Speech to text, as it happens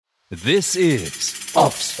This is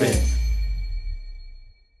Offspin.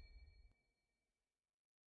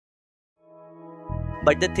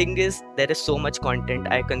 But the thing is, there is so much content.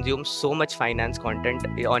 I consume so much finance content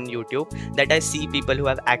on YouTube that I see people who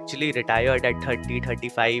have actually retired at 30,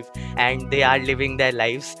 35, and they are living their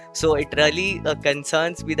lives. So it really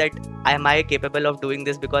concerns me that am I capable of doing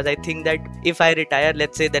this? Because I think that if I retire,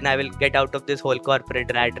 let's say, then I will get out of this whole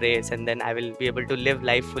corporate rat race and then I will be able to live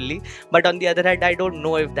life fully. But on the other hand, I don't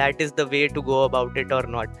know if that is the way to go about it or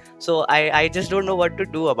not. So I just don't know what to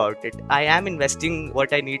do about it. I am investing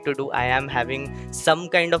what I need to do. I am having some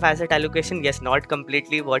kind of asset allocation. Yes, not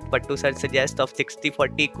completely what Pattu sir suggests of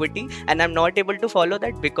 60-40 equity. And I'm not able to follow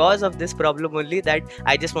that because of this problem only, that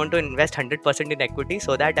I just want to invest 100% in equity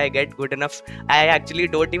so that I get good enough. I actually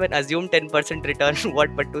don't even assume 10% return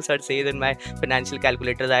what Pattu sir says in my financial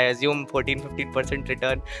calculators. I assume 14-15%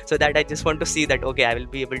 return, so that I just want to see that okay, I will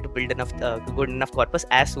be able to build enough good enough corpus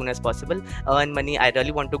as soon as possible, earn money. I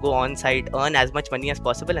really want to go on site, earn as much money as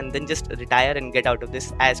possible, and then just retire and get out of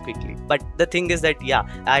this as quickly. But the thing is that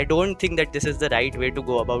I don't think that this is the right way to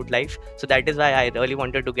go about life. So that is why I really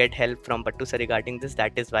wanted to get help from Pattu sir regarding this.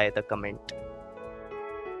 That is why the comment.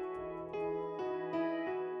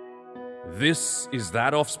 This is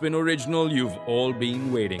that Offspin original you've all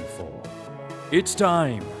been waiting for. It's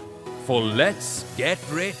time for Let's Get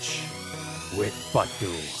Rich with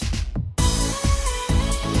Pattu.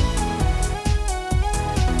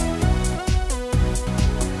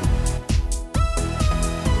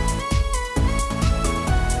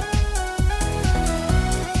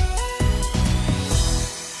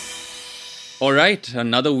 All right,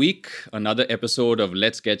 another week, another episode of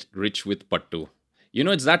Let's Get Rich with Pattu. You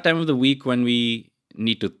know, it's that time of the week when we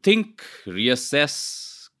need to think,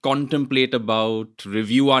 reassess, contemplate about,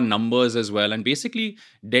 review our numbers as well, and basically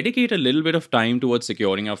dedicate a little bit of time towards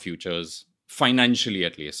securing our futures, financially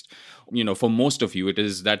at least. You know, for most of you, it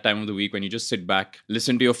is that time of the week when you just sit back,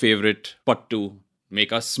 listen to your favorite Pattu,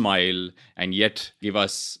 make us smile, and yet give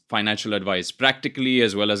us financial advice practically,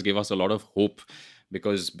 as well as give us a lot of hope.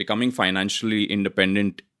 Because becoming financially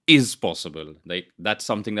independent is possible. Like, that's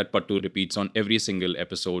something that Pattu repeats on every single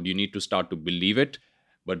episode. You need to start to believe it.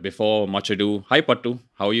 But before much ado, hi Pattu,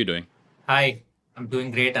 how are you doing? Hi, I'm doing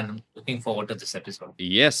great and I'm looking forward to this episode.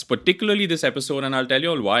 Yes, particularly this episode, and I'll tell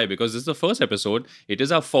you all why. Because this is the first episode, it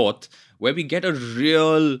is our fourth, where we get a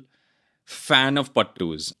real fan of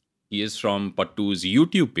Pattu's. He is from Pattu's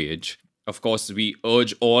YouTube page. Of course, we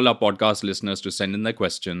urge all our podcast listeners to send in their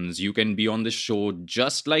questions. You can be on the show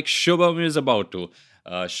just like Shubham is about to.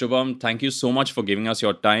 Shubham, thank you so much for giving us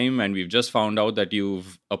your time. And we've just found out that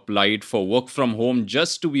you've applied for work from home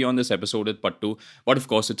just to be on this episode with Pattu. But of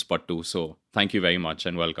course, it's Pattu. So thank you very much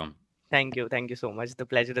and welcome. Thank you so much. The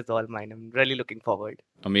pleasure is all mine. I'm really looking forward.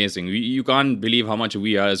 Amazing. You can't believe how much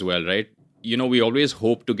we are as well, right? You know, we always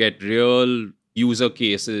hope to get real user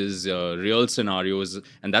cases, real scenarios,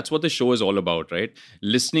 and that's what the show is all about, right?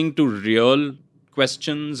 Listening to real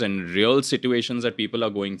questions and real situations that people are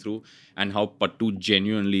going through, and how Pattu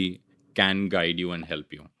genuinely can guide you and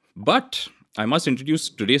help you. But I must introduce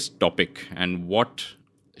today's topic and what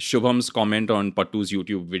Shubham's comment on Pattu's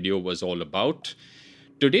YouTube video was all about.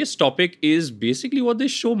 Today's topic is basically what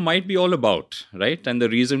this show might be all about, right? And the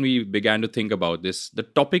reason we began to think about this, the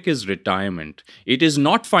topic is retirement. It is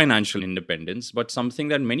not financial independence, but something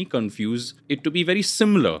that many confuse it to be very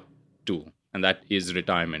similar to, and that is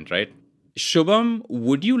retirement, right? Shubham,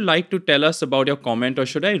 would you like to tell us about your comment, or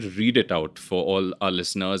should I read it out for all our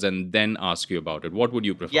listeners and then ask you about it? What would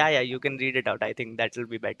you prefer? Yeah, you can read it out. I think that will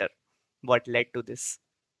be better. What led to this?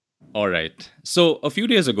 All right. So a few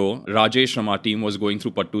days ago, Rajesh from our team was going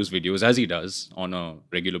through Pattu's videos, as he does on a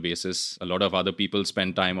regular basis. A lot of other people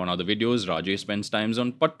spend time on other videos. Rajesh spends time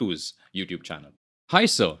on Pattu's YouTube channel. Hi,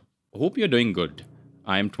 sir. Hope you're doing good.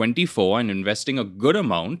 I am 24 and investing a good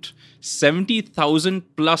amount,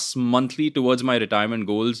 70,000 plus monthly towards my retirement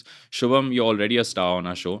goals. Shubham, you're already a star on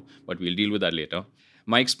our show, but we'll deal with that later.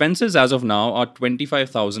 My expenses as of now are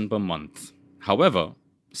 25,000 per month. However,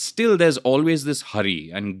 still, there's always this hurry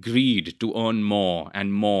and greed to earn more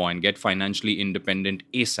and get financially independent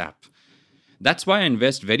ASAP. That's why I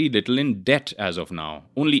invest very little in debt as of now.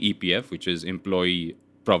 Only EPF, which is Employee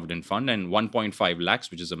Provident Fund, and 1.5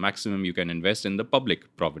 lakhs, which is the maximum you can invest in the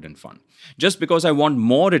Public Provident Fund. Just because I want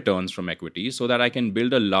more returns from equity so that I can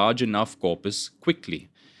build a large enough corpus quickly.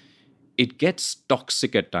 It gets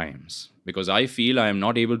toxic at times because I feel I am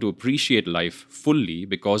not able to appreciate life fully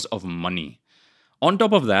because of money. On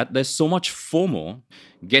top of that, there's so much FOMO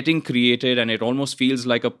getting created, and it almost feels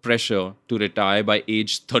like a pressure to retire by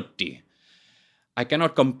age 30. I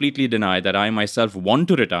cannot completely deny that I myself want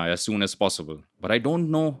to retire as soon as possible, but I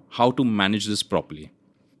don't know how to manage this properly.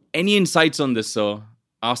 Any insights on this, sir?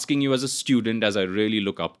 Asking you as a student, as I really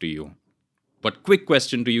look up to you. But quick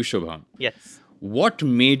question to you, Shubham. Yes. What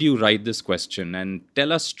made you write this question, and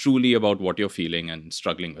tell us truly about what you're feeling and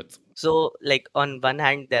struggling with? So, like, on one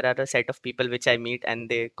hand, there are a set of people which I meet and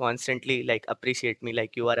they constantly like appreciate me,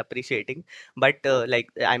 like you are appreciating. But like,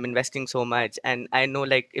 I'm investing so much, and I know,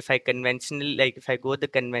 like, if I go the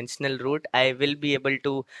conventional route, I will be able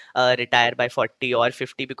to retire by 40 or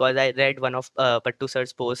 50, because I read one of Pattu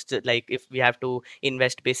sir's posts, like, if we have to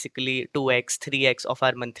invest basically 2x, 3x of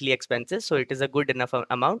our monthly expenses, so it is a good enough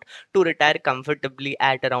amount to retire comfortably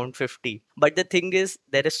at around 50. But the thing is,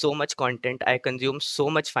 there is so much content. I consume so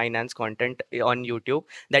much finance content on YouTube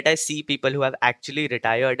that I see people who have actually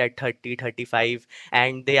retired at 30, 35,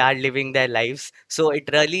 and they are living their lives. So it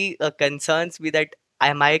really concerns me that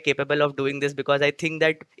am I capable of doing this? Because I think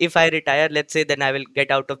that if I retire, let's say, then I will get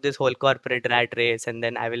out of this whole corporate rat race and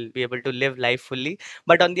then I will be able to live life fully.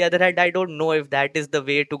 But on the other hand, I don't know if that is the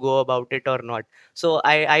way to go about it or not. So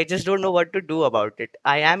I just don't know what to do about it.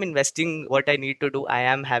 I am investing what I need to do. I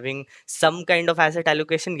am having some kind of asset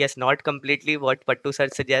allocation. Yes, not completely what Pattu sir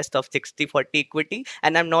suggests of 60-40 equity.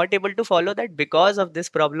 And I'm not able to follow that because of this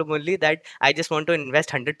problem only, that I just want to invest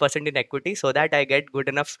 100% in equity so that I get good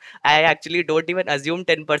enough. I actually don't even assume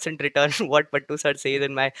 10% return what Pattu sir says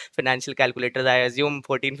in my financial calculators. I assume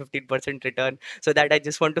 14-15% return, so that I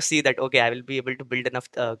just want to see that, okay, I will be able to build enough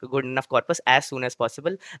good enough corpus as soon as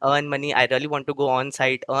possible, earn money. I really want to go on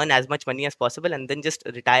site, earn as much money as possible, and then just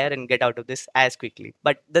retire and get out of this as quickly.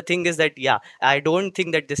 But the thing is that, yeah, I don't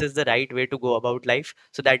think that this is the right way to go about life.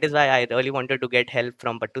 So that is why I really wanted to get help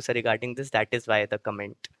from Pattu sir regarding this. That is why the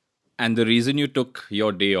comment. And the reason you took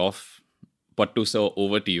your day off, Pattu sir,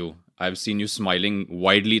 over to you. I've seen you smiling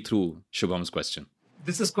widely through Shubham's question.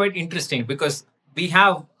 This is quite interesting because we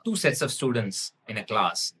have two sets of students in a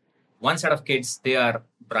class. One set of kids, they are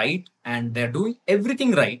bright and they're doing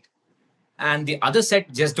everything right, and the other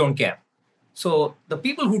set just don't care. So the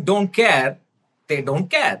people who don't care, they don't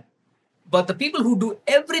care. But the people who do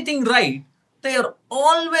everything right, they are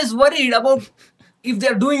always worried about if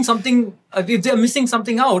they're doing something, if they're missing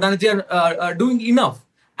something out, and if they're doing enough.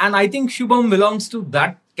 And I think Shubham belongs to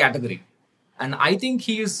that category. And I think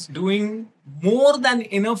he is doing more than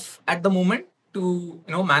enough at the moment to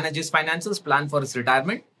manage his finances, plan for his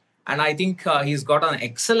retirement. And I think he's got an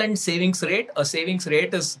excellent savings rate. A savings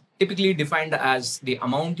rate is typically defined as the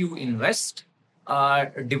amount you invest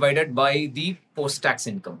divided by the post-tax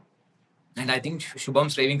income. And I think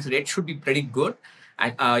Shubham's savings rate should be pretty good.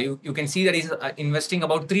 And you can see that he's investing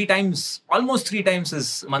about almost three times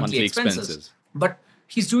his monthly expenses. But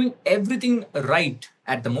he's doing everything right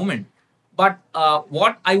at the moment. But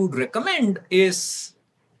what I would recommend is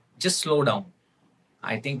just slow down.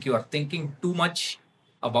 I think you are thinking too much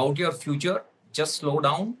about your future. Just slow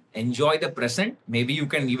down, enjoy the present. Maybe you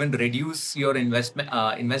can even reduce your investment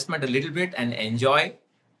a little bit and enjoy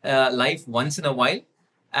life once in a while,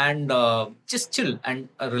 and just chill and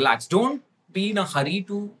relax. Don't be in a hurry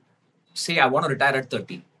to say, I want to retire at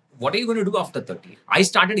 30. What are you going to do after 30? I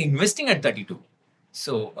started investing at 32.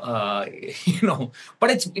 So,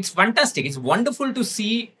 but it's fantastic. It's wonderful to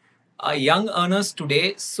see young earners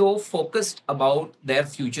today so focused about their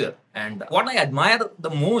future. And what I admire the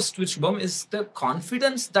most with Shubham is the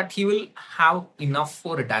confidence that he will have enough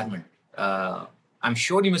for retirement. I'm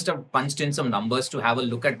sure you must have punched in some numbers to have a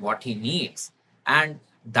look at what he needs. And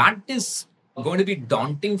that is going to be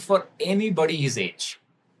daunting for anybody his age,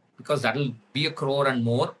 because that'll be 1 crore and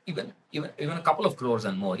more, even a couple of crores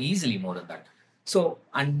and more, easily more than that. So,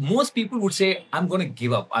 and most people would say, I'm going to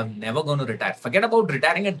give up. I'm never going to retire. Forget about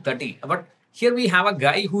retiring at 30. But here we have a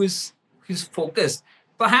guy who's focused,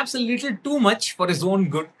 perhaps a little too much for his own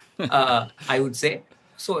good, I would say.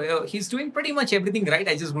 So he's doing pretty much everything right.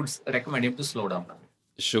 I just would recommend him to slow down.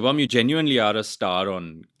 Shubham, you genuinely are a star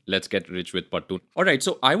on Let's Get Rich with Pattu. All right,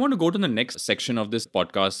 so I want to go to the next section of this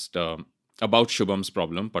podcast about Shubham's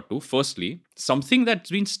problem, Pattu. Firstly, something that's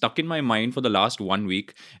been stuck in my mind for the last 1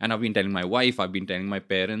 week, and I've been telling my wife, I've been telling my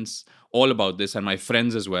parents all about this, and my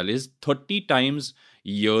friends as well, is 30 times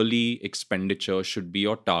yearly expenditure should be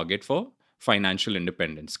your target for financial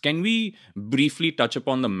independence. Can we briefly touch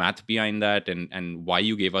upon the math behind that and why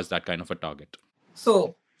you gave us that kind of a target?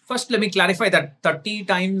 So, first, let me clarify that 30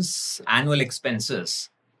 times annual expenses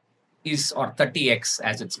is, or 30x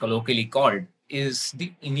as it's colloquially called, is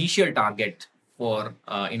the initial target for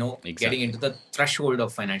Exactly. getting into the threshold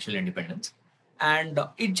of financial independence. And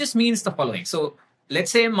it just means the following. So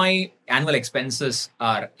let's say my annual expenses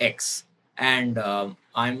are X, and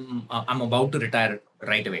I'm about to retire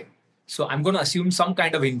right away. So I'm going to assume some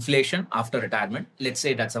kind of inflation after retirement. Let's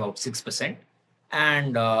say that's about 6%.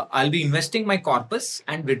 And I'll be investing my corpus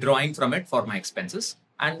and withdrawing from it for my expenses.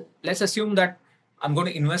 And let's assume that I'm going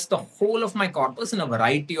to invest the whole of my corpus in a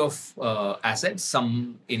variety of assets,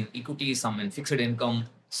 some in equity, some in fixed income,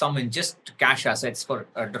 some in just cash assets for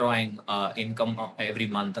drawing income every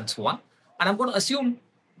month and so on. And I'm going to assume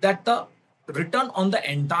that the return on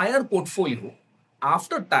the entire portfolio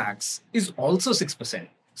after tax is also 6%.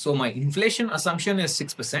 So my inflation assumption is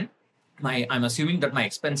 6%. I'm assuming that my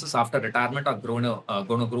expenses after retirement are going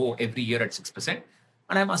to grow every year at 6%.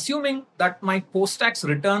 And I'm assuming that my post-tax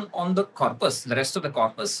return on the corpus, the rest of the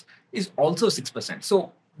corpus, is also 6%.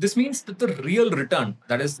 So this means that the real return,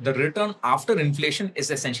 that is the return after inflation,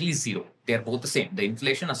 is essentially zero. They're both the same. The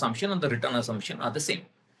inflation assumption and the return assumption are the same.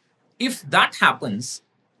 If that happens,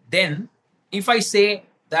 then if I say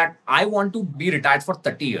that I want to be retired for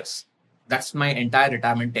 30 years, that's my entire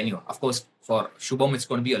retirement tenure. Of course, for Shubham, it's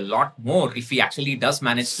going to be a lot more if he actually does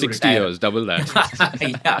manage to 60 retire. years, double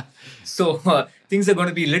that. Yeah. So things are going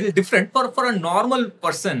to be a little different. For a normal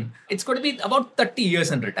person, it's going to be about 30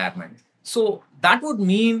 years in retirement. So that would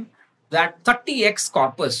mean that 30x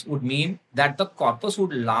corpus would mean that the corpus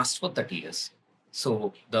would last for 30 years.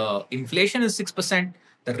 So the inflation is 6%,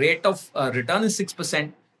 the rate of return is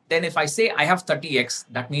 6%. Then if I say I have 30x,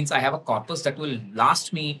 that means I have a corpus that will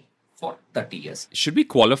last me for 30 years. Should we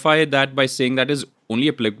qualify that by saying that is only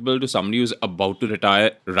applicable to somebody who's about to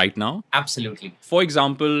retire right now? Absolutely. For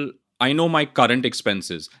example, I know my current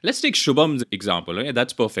expenses. Let's take Shubham's example. Right?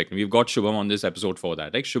 That's perfect. We've got Shubham on this episode for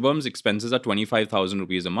that. Like Shubham's expenses are 25,000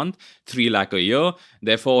 rupees a month, 3 lakh a year.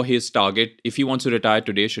 Therefore, his target, if he wants to retire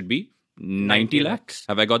today, should be 90 lakhs.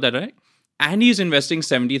 Have I got that right? And he's investing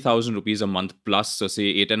 70,000 rupees a month plus, so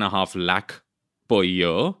say 8.5 lakh per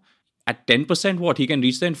year. At 10%, what? He can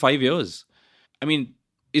reach there in 5 years. I mean,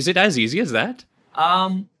 is it as easy as that?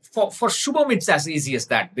 For Shubham, it's as easy as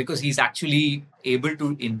that because he's actually able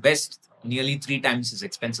to invest nearly 3 times his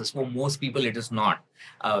expenses. For most people, it is not.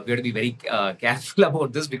 We have to be very careful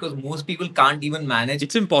about this because most people can't even manage.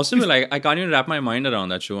 It's impossible. I can't even wrap my mind around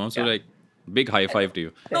that, Shubham. So, big high five to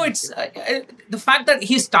you. No, it's the fact that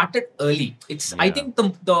he started early. I think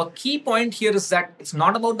the key point here is that it's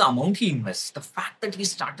not about the amount he invests. The fact that he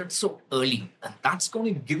started so early, and that's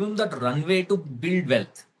going to give him that runway to build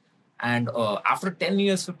wealth. And after 10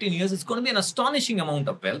 years, 15 years, it's going to be an astonishing amount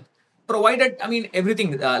of wealth, provided,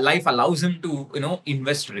 everything, life allows him to,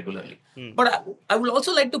 invest regularly. But I would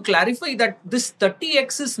also like to clarify that this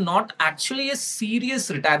 30x is not actually a serious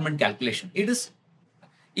retirement calculation. It is,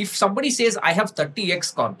 if somebody says, I have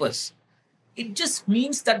 30x corpus, it just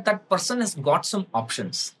means that that person has got some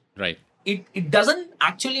options. Right. It doesn't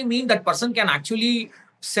actually mean that person can actually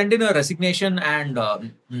send in a resignation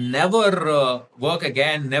and never work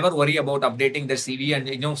again, never worry about updating their CV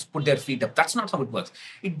and put their feet up. That's not how it works.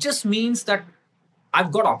 It just means that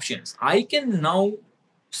I've got options. I can now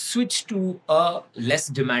switch to a less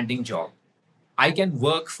demanding job. I can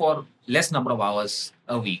work for less number of hours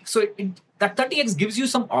a week. So that 30x gives you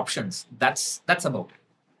some options. That's about it.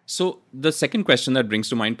 So the second question that brings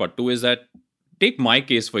to mind, Pattu, is that take my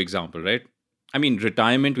case, for example, right?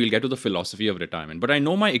 Retirement, we'll get to the philosophy of retirement. But I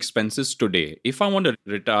know my expenses today. If I want to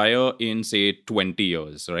retire in, say, 20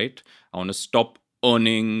 years, right? I want to stop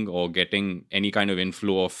earning or getting any kind of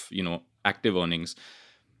inflow of, active earnings.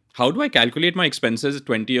 How do I calculate my expenses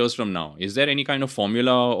 20 years from now? Is there any kind of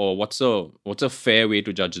formula or what's a fair way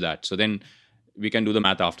to judge that? So then we can do the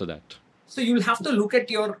math after that. So you'll have to look at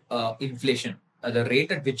your inflation, the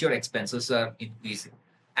rate at which your expenses are increasing.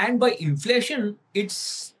 And by inflation,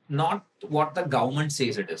 it's not what the government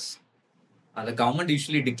says it is. The government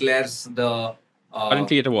usually declares the...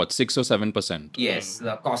 currently at what, 6 or 7%? Yes,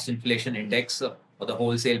 the cost inflation index or the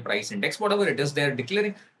wholesale price index, whatever it is, they're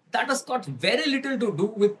declaring. That has got very little to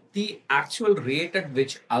do with the actual rate at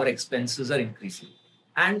which our expenses are increasing.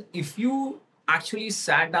 And if you actually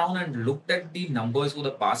sat down and looked at the numbers for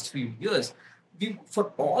the past few years,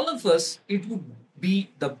 for all of us, it would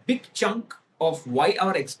be the big chunk of why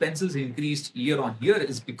our expenses increased year on year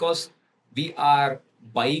is because we are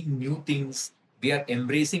buying new things, we are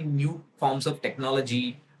embracing new forms of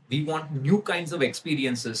technology, we want new kinds of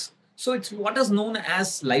experiences. So it's what is known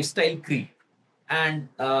as lifestyle creep. And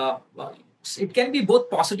it can be both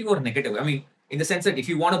positive or negative. In the sense that if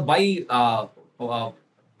you want to buy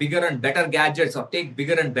bigger and better gadgets or take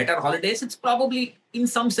bigger and better holidays, it's probably in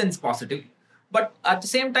some sense positive. But at the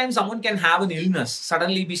same time, someone can have an illness,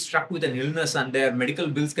 suddenly be struck with an illness and their medical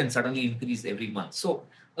bills can suddenly increase every month. So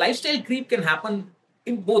lifestyle creep can happen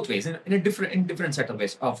in both ways, in different set of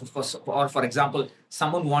ways. Or for example,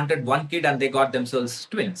 someone wanted one kid and they got themselves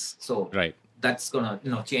twins. So Right. that's gonna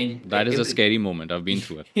change. That is a everything. scary moment. I've been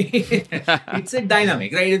through it. It's a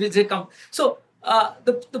dynamic, right? So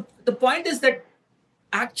the point is that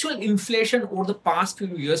actual inflation over the past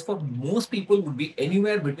few years for most people would be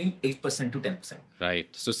anywhere between 8% to 10%. Right.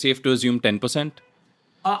 So safe to assume 10%?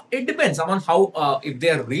 It depends on how, if they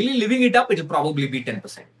are really living it up, it'll probably be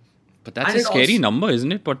 10%. But that's And a it scary also- number,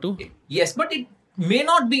 isn't it, Pattu? Yes, but it may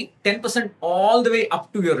not be 10% all the way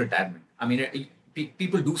up to your retirement. I mean,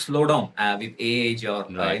 people do slow down with age, or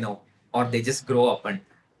Right. or they just grow up, and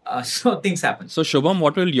so things happen. So Shubham,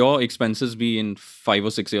 what will your expenses be in 5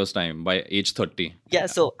 or 6 years' time by age 30? Yeah,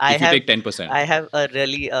 so If you take 10%. I have a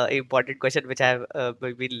really important question which I have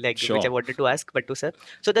which I Sure. wanted to ask Pattu sir.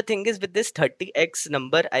 So the thing is with this 30x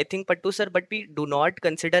number, I think Pattu sir, but we do not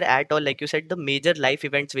consider at all, like you said, the major life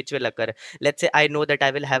events which will occur. Let's say I know that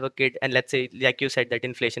I will have a kid, and let's say, like you said, that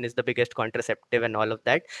inflation is the biggest contraceptive and all of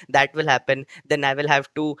that. That will happen. Then I will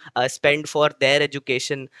have to spend for their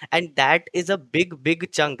education, and that is a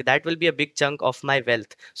big chunk. That will be a big chunk of my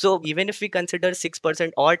wealth. So even if we consider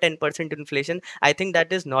 6% or 10% inflation, I think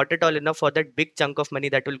that is not at all enough for that big chunk of money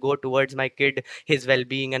that will go towards my kid, his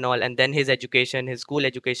well-being and all, and then his education, his school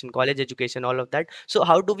education, college education, all of that. So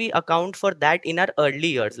how do we account for that in our early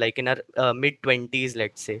years, like in our mid 20s,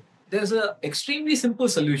 let's say? There's a extremely simple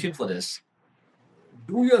solution for this.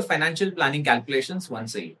 Do your financial planning calculations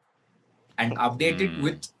once a year and update it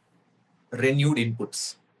with renewed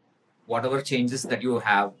inputs. Whatever changes that you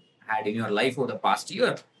have had in your life over the past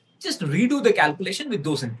year, just redo the calculation with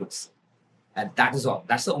those inputs. And that is all.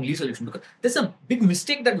 That's the only solution. Because there's a big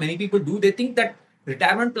mistake that many people do. They think that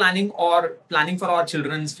retirement planning or planning for our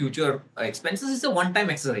children's future expenses is a one-time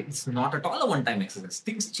exercise. It's not at all a one-time exercise.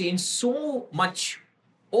 Things change so much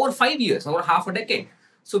over 5 years, over half a decade.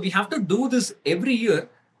 So we have to do this every year,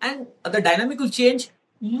 and the dynamic will change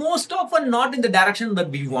most often not in the direction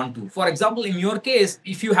that we want to. For example, in your case,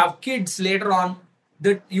 if you have kids later on,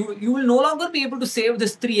 that you will no longer be able to save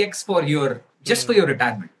this 3x for your just for your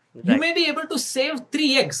retirement. You Right. may be able to save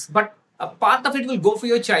 3x, but a part of it will go for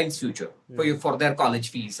your child's future, for their college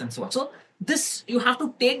fees and so on. So this, you have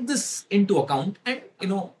to take this into account and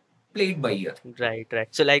play it by ear. Right.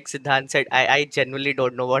 So like Siddhant said, I genuinely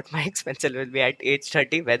don't know what my expenses will be at age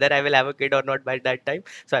 30, whether I will have a kid or not by that time.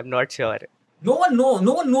 So I'm not sure. No one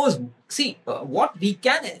knows. See, what we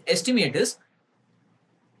can estimate is,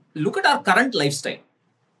 look at our current lifestyle,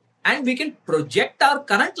 and we can project our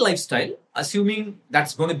current lifestyle, assuming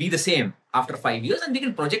that's going to be the same after 5 years, and we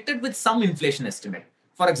can project it with some inflation estimate.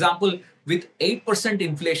 For example, with 8%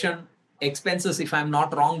 inflation, expenses, if I'm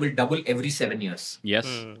not wrong, will double every 7 years. Yes.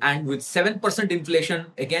 And with 7% inflation,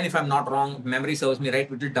 again, if I'm not wrong, memory serves me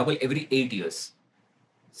right, it will double every 8 years.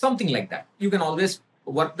 Something like that. You can always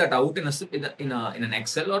work that out in an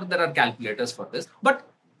Excel, or there are calculators for this. But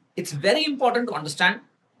it's very important to understand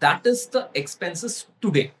that is the expenses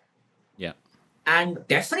today. Yeah. And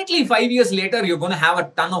definitely 5 years later, you're going to have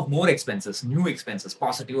a ton of more expenses, new expenses,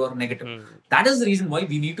 positive or negative. That is the reason why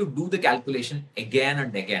we need to do the calculation again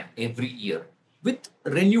and again every year with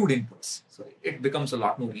renewed inputs. So it becomes a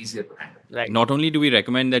lot more easier to handle. Right. Not only do we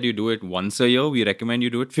recommend that you do it once a year, we recommend you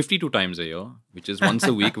do it 52 times a year, which is once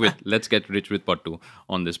a week with Let's Get Rich with Pattu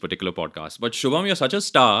on this particular podcast. But Shubham, you're such a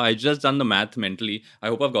star. I just done the math mentally. I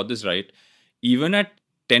hope I've got this right. Even at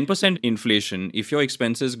 10% inflation, if your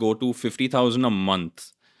expenses go to 50,000 a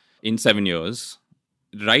month in 7 years,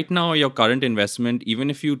 right now your current investment, even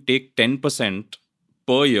if you take 10%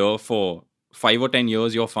 per year for 5 or 10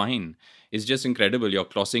 years, you're fine. It's just incredible. You're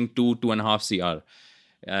crossing 2.5 CR.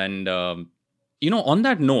 And, on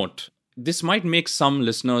that note, this might make some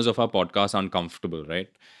listeners of our podcast uncomfortable, right?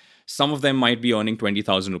 Some of them might be earning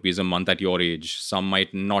 20,000 rupees a month at your age. Some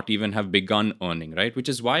might not even have begun earning, right? Which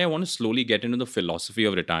is why I want to slowly get into the philosophy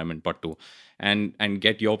of retirement, Pattu, and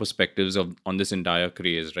get your perspectives on this entire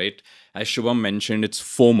craze, right? As Shubham mentioned, it's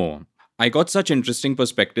FOMO. I got such interesting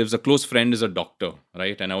perspectives. A close friend is a doctor,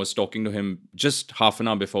 right? And I was talking to him just half an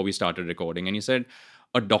hour before we started recording. And he said,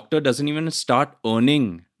 a doctor doesn't even start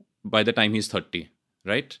earning by the time he's 30,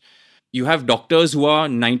 right? You have doctors who are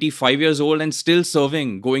 95 years old and still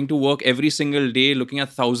serving, going to work every single day, looking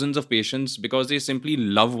at thousands of patients because they simply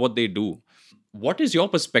love what they do. What is your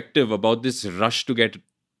perspective about this rush to get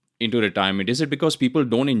into retirement? Is it because people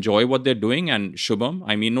don't enjoy what they're doing? And Shubham,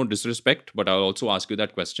 I mean no disrespect, but I'll also ask you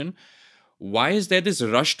that question. Why is there this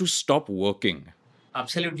rush to stop working?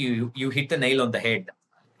 Absolutely. You hit the nail on the head.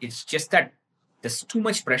 It's just that there's too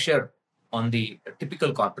much pressure on the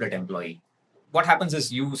typical corporate employee. What happens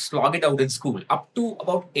is you slog it out in school up to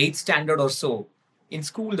about 8th standard or so. In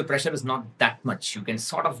school, the pressure is not that much. You can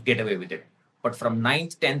sort of get away with it. But from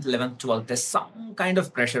 9th, 10th, 11th, 12th, there's some kind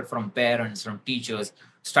of pressure from parents, from teachers,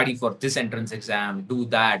 study for this entrance exam, do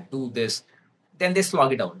that, do this. Then they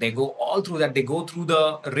slog it out. They go all through that. They go through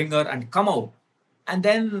the ringer and come out. And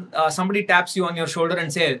then somebody taps you on your shoulder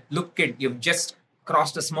and say, look, kid, you've just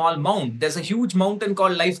crossed a small mount. There's a huge mountain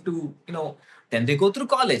called life to, then they go through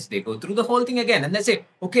college. They go through the whole thing again. And they say,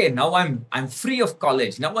 okay, now I'm free of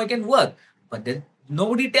college. Now I can work. But then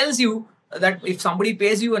nobody tells you that if somebody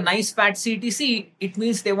pays you a nice fat CTC, it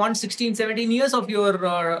means they want 16, 17 years of your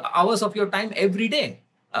hours of your time every day.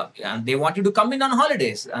 And they want you to come in on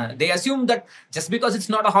holidays. They assume that just because it's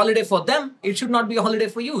not a holiday for them, it should not be a holiday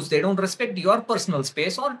for you. They don't respect your personal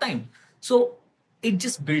space or time. So it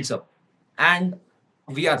just builds up. And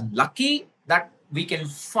we are lucky that we can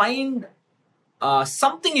find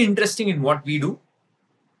something interesting in what we do.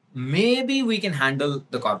 Maybe we can handle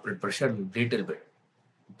the corporate pressure a little bit.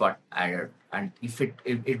 But and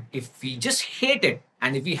if we just hate it,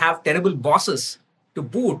 and if we have terrible bosses to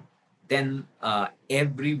boot, then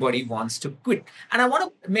everybody wants to quit. And I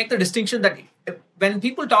want to make the distinction that when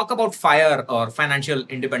people talk about FIRE or financial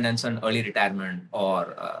independence and early retirement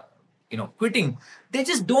or quitting, they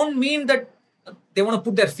just don't mean that they want to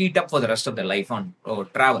put their feet up for the rest of their life on or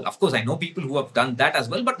travel. Of course, I know people who have done that as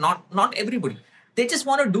well, but not everybody. They just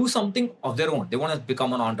want to do something of their own. They want to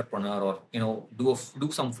become an entrepreneur or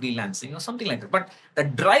do some freelancing or something like that. But the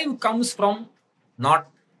drive comes from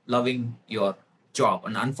not loving your job,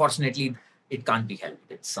 and unfortunately, it can't be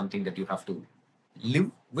helped. It's something that you have to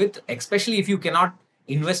live with, especially if you cannot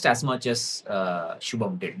invest as much as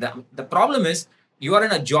Shubham did. The problem is you are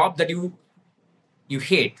in a job that you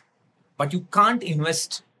hate, but you can't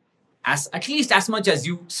invest at least as much as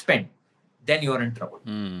you spend. Then you are in trouble.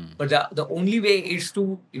 But the only way is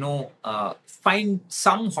to find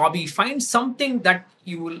some hobby, find something that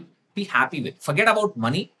you will be happy with. Forget about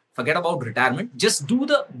money, forget about retirement. Just do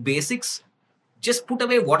the basics. Just put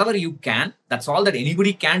away whatever you can. That's all that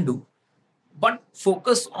anybody can do. But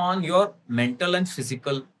focus on your mental and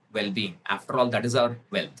physical well-being. After all, that is our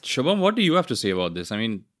wealth. Shubham, what do you have to say about this? I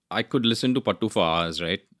mean, I could listen to Pattu for hours,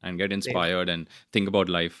 right? And get inspired and think about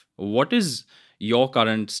life. What is your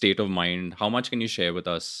current state of mind? How much can you share with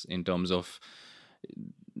us in terms of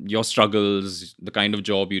your struggles, the kind of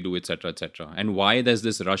job you do, etc., and why there's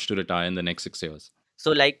this rush to retire in the next 6 years?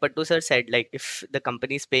 So like Pattu sir said, like if the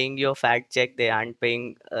company is paying your fat check, they aren't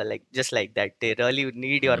paying just like that. They really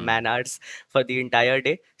need your man hours for the entire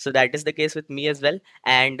day. So that is the case with me as well.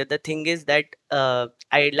 And the thing is that I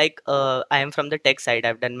am from the tech side.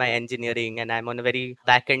 I've done my engineering and I'm on a very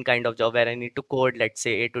back end kind of job where I need to code, let's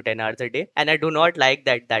say 8 to 10 hours a day. And I do not like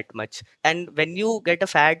that much. And when you get a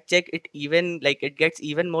fat check, it gets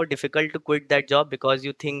even more difficult to quit that job because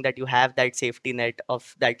you think that you have that safety net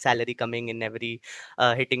of that salary coming in every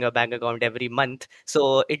hitting your bank account every month.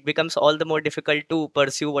 So it becomes all the more difficult to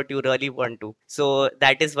pursue what you really want to. So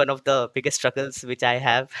that is one of the biggest struggles which I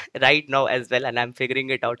have right now as well. And I'm figuring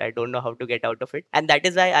it out. I don't know how to get out of it. And that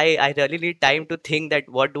is why I really need time to think that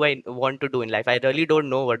what do I want to do in life. I really don't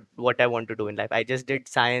know what I want to do in life. I just did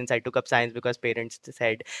science. I took up science because parents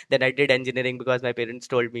said. Then I did engineering because my parents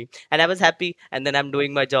told me. And I was happy. And then I'm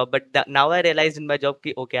doing my job. But now I realized in my job,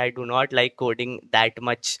 okay, I do not like coding that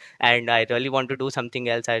much. And I really want to do something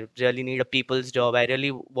else. I really need a people's job. I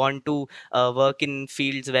really want to work in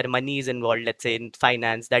fields where money is involved, let's say in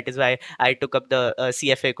finance. That is why I took up the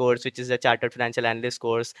CFA course, which is a Chartered Financial Analyst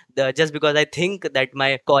course, just because I think that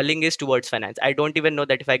my calling is towards finance. I don't even know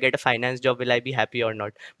that if I get a finance job, will I be happy or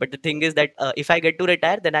not. But the thing is that if I get to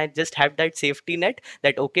retire, then I just have that safety net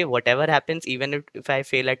that, okay, whatever happens, even if I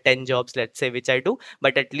fail at 10 jobs, let's say, which I do,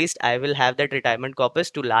 but at least I will have that retirement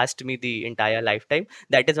corpus to last me the entire lifetime.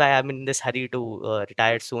 That is why I'm in this hurry to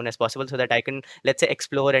retire as soon as possible so that I can, let's say,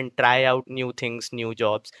 explore and try out new things, new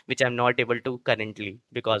jobs, which I'm not able to currently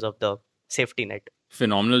because of the safety net.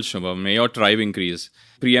 Phenomenal, Shubham. May your tribe increase.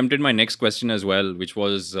 Preempted my next question as well, which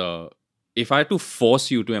was if I had to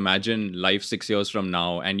force you to imagine life 6 years from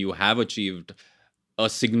now and you have achieved a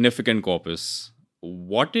significant corpus,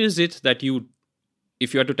 what is it that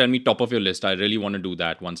if you had to tell me top of your list, I really want to do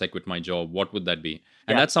that once I quit my job, what would that be?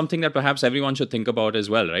 And that's something that perhaps everyone should think about as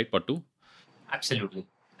well, right, Pattu? Absolutely.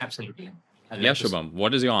 Yeah, Shubham,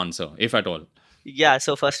 what is your answer, if at all? Yeah,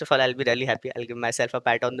 so first of all, I'll be really happy. I'll give myself a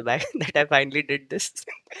pat on the back that I finally did this.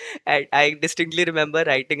 And I distinctly remember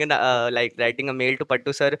writing a mail to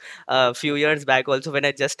Pattu sir a few years back also when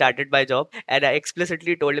I just started my job, and I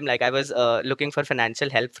explicitly told him like I was looking for financial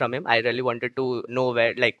help from him. I really wanted to know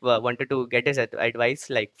where wanted to get his advice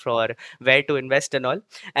like for where to invest and all.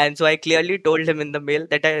 And so I clearly told him in the mail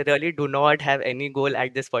that I really do not have any goal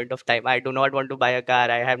at this point of time. I do not want to buy a car.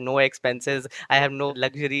 I have no expenses. I have no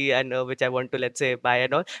luxury and which I want to, let's say, buy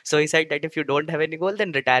and all. So he said that if you don't have any goal,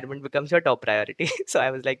 then retirement becomes your top priority. So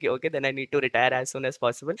I was like, okay, then I need to retire as soon as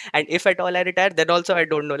possible. And if at all I retire, then also I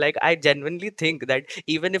don't know. Like I genuinely think that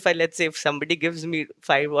even if I, let's say, if somebody gives me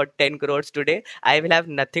 5 or 10 crores today, I will have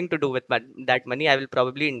nothing to do with that money. I will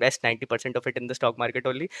probably invest 90% of it in the stock market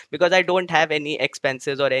only, because I don't have any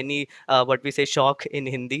expenses or any what we say shock in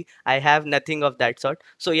Hindi. I have nothing of that sort.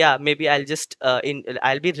 So yeah, maybe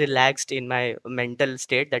I'll be relaxed in my mental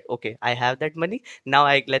state that okay, I have that money now.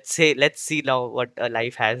 Let's see now what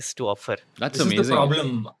life has to offer. That's This is the amazing.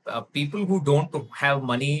 problem. People who don't have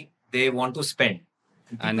money, they want to spend.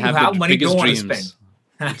 And People who have the have money biggest don't want to spend. dreams.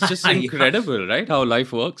 It's just Yeah. incredible, right? How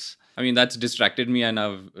life works. I mean, that's distracted me and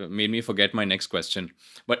have made me forget my next question.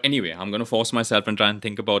 But anyway, I'm going to force myself and try and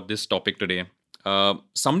think about this topic today.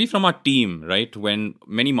 Somebody from our team, right, when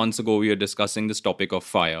many months ago we were discussing this topic of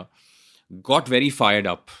fire, got very fired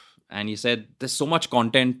up. And he said, there's so much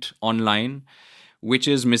content online which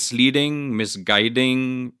is misleading,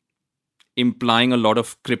 misguiding, implying a lot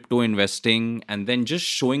of crypto investing, and then just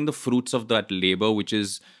showing the fruits of that labor, which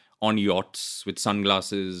is on yachts with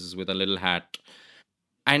sunglasses, with a little hat.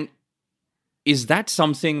 And is that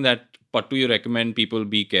something that, Pattu, you recommend people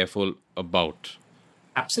be careful about?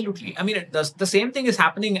 Absolutely. I mean, the same thing is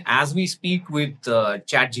happening as we speak with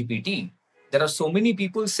ChatGPT. There are so many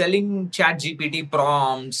people selling ChatGPT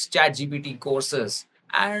prompts, ChatGPT courses,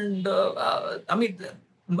 and I mean,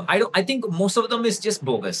 I think most of them is just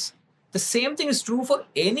bogus. The same thing is true for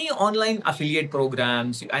any online affiliate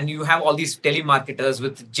programs, and you have all these telemarketers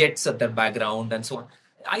with jets at their background and so on.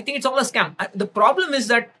 I think it's all a scam. The problem is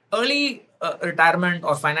that early retirement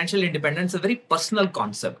or financial independence is a very personal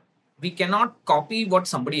concept. We cannot copy what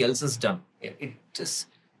somebody else has done. It is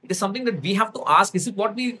something that we have to ask: is it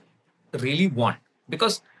what we really want?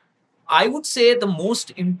 Because I would say the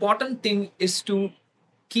most important thing is to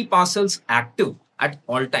keep ourselves active at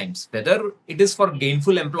all times, whether it is for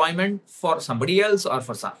gainful employment for somebody else or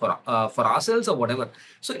for ourselves or whatever.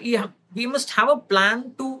 So yeah, we must have a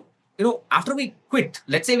plan to, after we quit.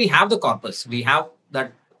 Let's say we have the corpus, we have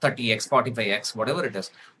that 30x, 45x, whatever it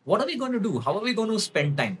is. What are we going to do? How are we going to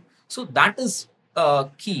spend time? So that is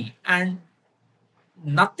key. And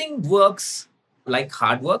nothing works like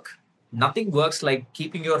hard work. Nothing works like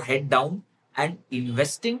keeping your head down and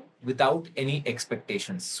investing without any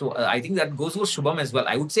expectations. So I think that goes for Shubham as well.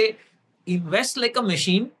 I would say invest like a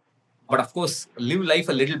machine, but of course, live life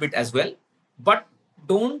a little bit as well. But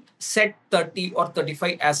don't set 30 or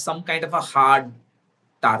 35 as some kind of a hard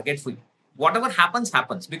target for you. Whatever happens,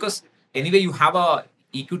 happens, because anyway, you have a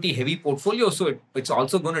equity heavy portfolio. So it's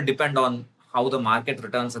also going to depend on how the market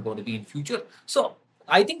returns are going to be in future. So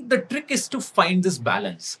I think the trick is to find this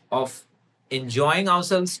balance of enjoying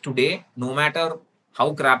ourselves today, no matter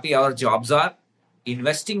how crappy our jobs are,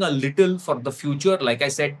 investing a little for the future, like I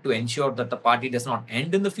said, to ensure that the party does not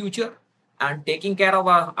end in the future, and taking care of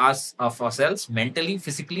ourselves mentally,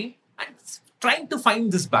 physically, and trying to find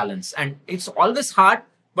this balance. And it's always hard,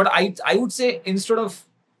 but I would say instead of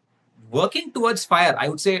working towards fire, I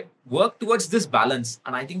would say work towards this balance,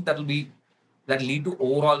 and I think that'll lead to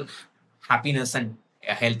overall happiness and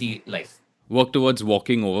a healthy life. Work towards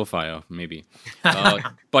walking over fire, maybe.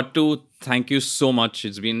 Pattu, thank you so much.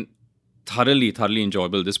 It's been thoroughly, thoroughly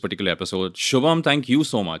enjoyable, this particular episode. Shubham, thank you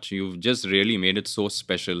so much. You've just really made it so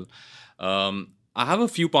special. I have a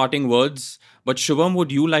few parting words, but Shubham,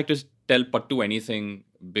 would you like to tell Pattu anything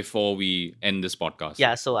before we end this podcast?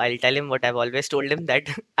 Yeah, so I'll tell him what I've always told him, that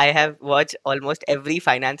I have watched almost every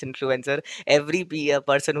finance influencer, every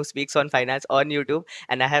person who speaks on finance on YouTube,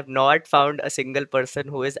 and I have not found a single person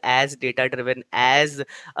who is as data driven, as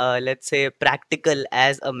let's say practical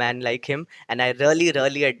as a man like him. And I really,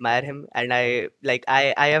 really admire him. And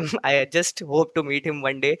I just hope to meet him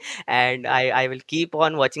one day, and I will keep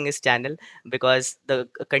on watching his channel, because the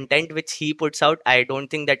content which he puts out, I don't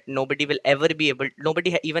think that nobody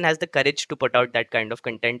even has the courage to put out that kind of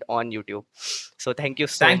content on YouTube. So thank you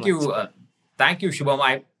so Thank much. you. Thank you,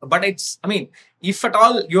 Shubham. But I mean, if at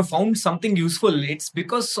all you found something useful, it's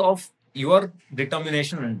because of your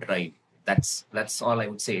determination and drive. That's all I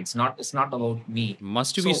would say. It's not about me.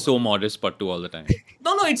 Must you be so modest, Pattu, all the time?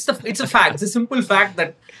 No, it's a fact. It's a simple fact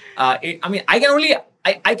that I mean,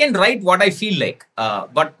 I can write what I feel like.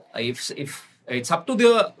 But if It's up to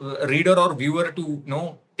the reader or viewer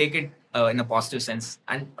to take it in a positive sense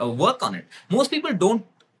and work on it. Most people don't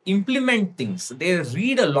implement things. They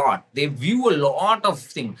read a lot, they view a lot of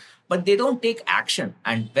things, but they don't take action.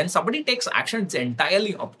 And when somebody takes action, it's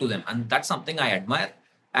entirely up to them, and that's something I admire.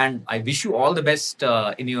 And I wish you all the best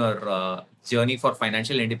in your journey for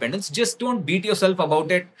financial independence. Just don't beat yourself about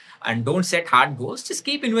it, and don't set hard goals. Just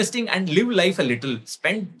keep investing and live life a little.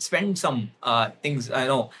 Spend some things,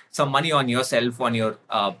 some money on yourself, on your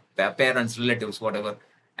parents, relatives, whatever,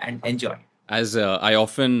 and enjoy. As I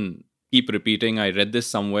often keep repeating, I read this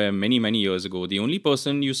somewhere many, many years ago. The only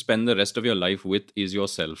person you spend the rest of your life with is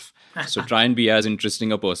yourself. So try and be as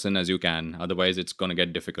interesting a person as you can. Otherwise, it's going to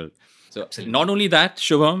get difficult. So Absolutely. not only that,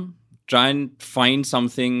 Shubham, try and find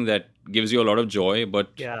something that gives you a lot of joy,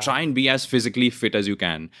 but try and be as physically fit as you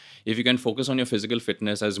can. If you can focus on your physical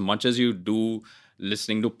fitness as much as you do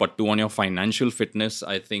listening to Pattu on your financial fitness,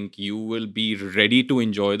 I think you will be ready to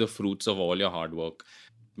enjoy the fruits of all your hard work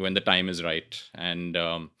when the time is right. And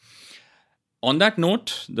on that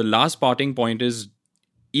note, the last parting point is,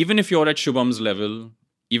 even if you're at Shubham's level,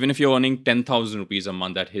 even if you're earning 10,000 rupees a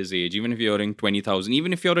month at his age, even if you're earning 20,000,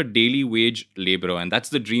 even if you're a daily wage laborer, and that's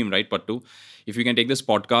the dream, right, Pattu? If you can take this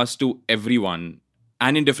podcast to everyone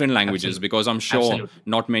and in different languages, because I'm sure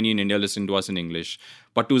not many in India listen to us in English.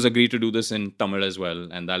 Pattu's agreed to do this in Tamil as well,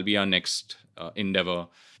 and that'll be our next endeavor.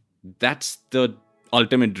 That's the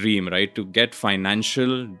ultimate dream, right? To get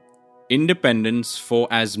financial independence for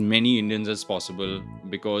as many Indians as possible,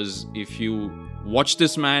 because if you watch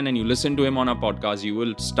this man and you listen to him on our podcast, you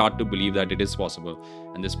will start to believe that it is possible.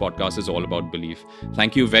 And this podcast is all about belief.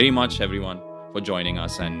 Thank you very much, everyone, for joining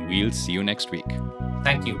us, and we'll see you next week.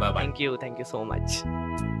 Thank you. Bye-bye. Thank you so much.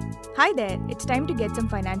 Hi there, it's time to get some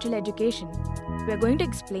financial education. We're going to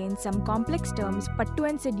explain some complex terms Pattu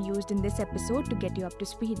and Sid used in this episode to get you up to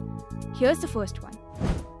speed. Here's the first one.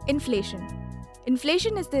 Inflation.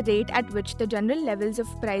 Inflation is the rate at which the general levels of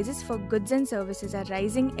prices for goods and services are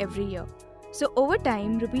rising every year. So over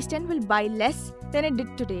time, rupees 10 will buy less than it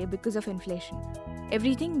did today because of inflation.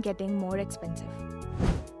 Everything getting more expensive.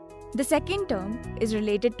 The second term is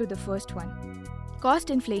related to the first one. Cost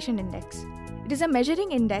Inflation Index. It is a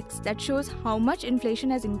measuring index that shows how much inflation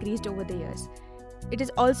has increased over the years. It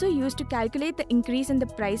is also used to calculate the increase in the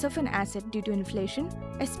price of an asset due to inflation,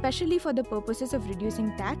 especially for the purposes of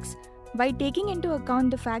reducing tax, by taking into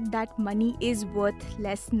account the fact that money is worth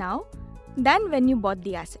less now than when you bought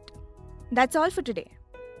the asset. That's all for today.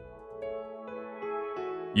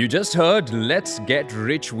 You just heard Let's Get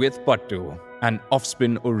Rich with Pattu, an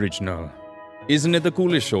Offspin original. Isn't it the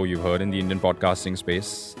coolest show you've heard in the Indian podcasting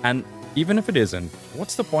space? And even if it isn't,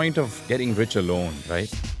 what's the point of getting rich alone,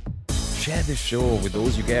 right? Share this show with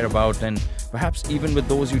those you care about, and perhaps even with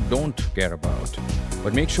those you don't care about.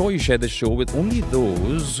 But make sure you share this show with only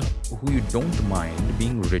those who you don't mind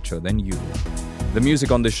being richer than you. The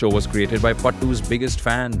music on this show was created by Pattu's biggest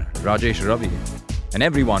fan, Rajesh Ravi. And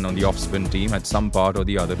everyone on the Offspin team had some part or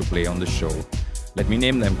the other to play on the show. Let me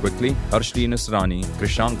name them quickly. Harshli Nisrani,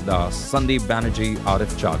 Krishank Das, Sandeep Banerjee,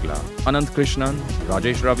 Arif Chagla, Anant Krishnan,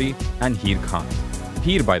 Rajesh Ravi, and Heer Khan.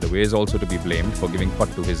 Heer, by the way, is also to be blamed for giving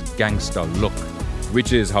Pattu his gangster look,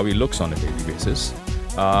 which is how he looks on a daily basis.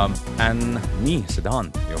 And me,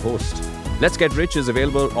 Siddhant, your host. Let's Get Rich is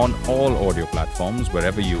available on all audio platforms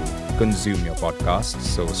wherever you consume your podcasts.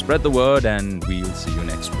 So spread the word, and we'll see you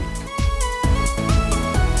next week.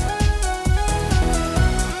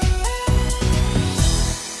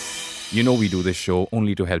 You know we do this show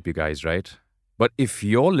only to help you guys, right? But if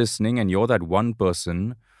you're listening and you're that one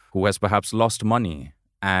person who has perhaps lost money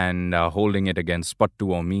and holding it against Pattu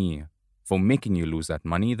or me for making you lose that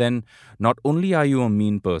money, then not only are you a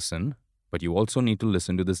mean person, but you also need to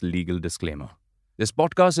listen to this legal disclaimer. This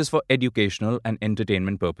podcast is for educational and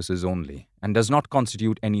entertainment purposes only and does not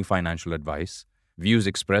constitute any financial advice. Views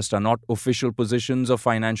expressed are not official positions of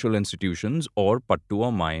financial institutions or Pattu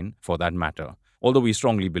or mine for that matter. Although we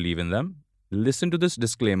strongly believe in them, listen to this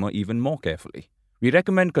disclaimer even more carefully. We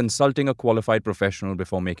recommend consulting a qualified professional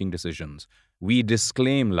before making decisions. We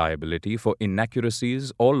disclaim liability for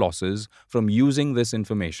inaccuracies or losses from using this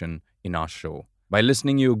information in our show. By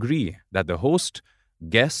listening, you agree that the host,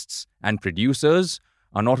 guests, and producers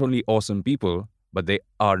are not only awesome people, but they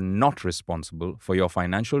are not responsible for your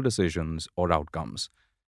financial decisions or outcomes.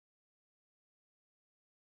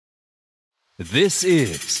 This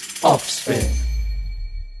is Offspin.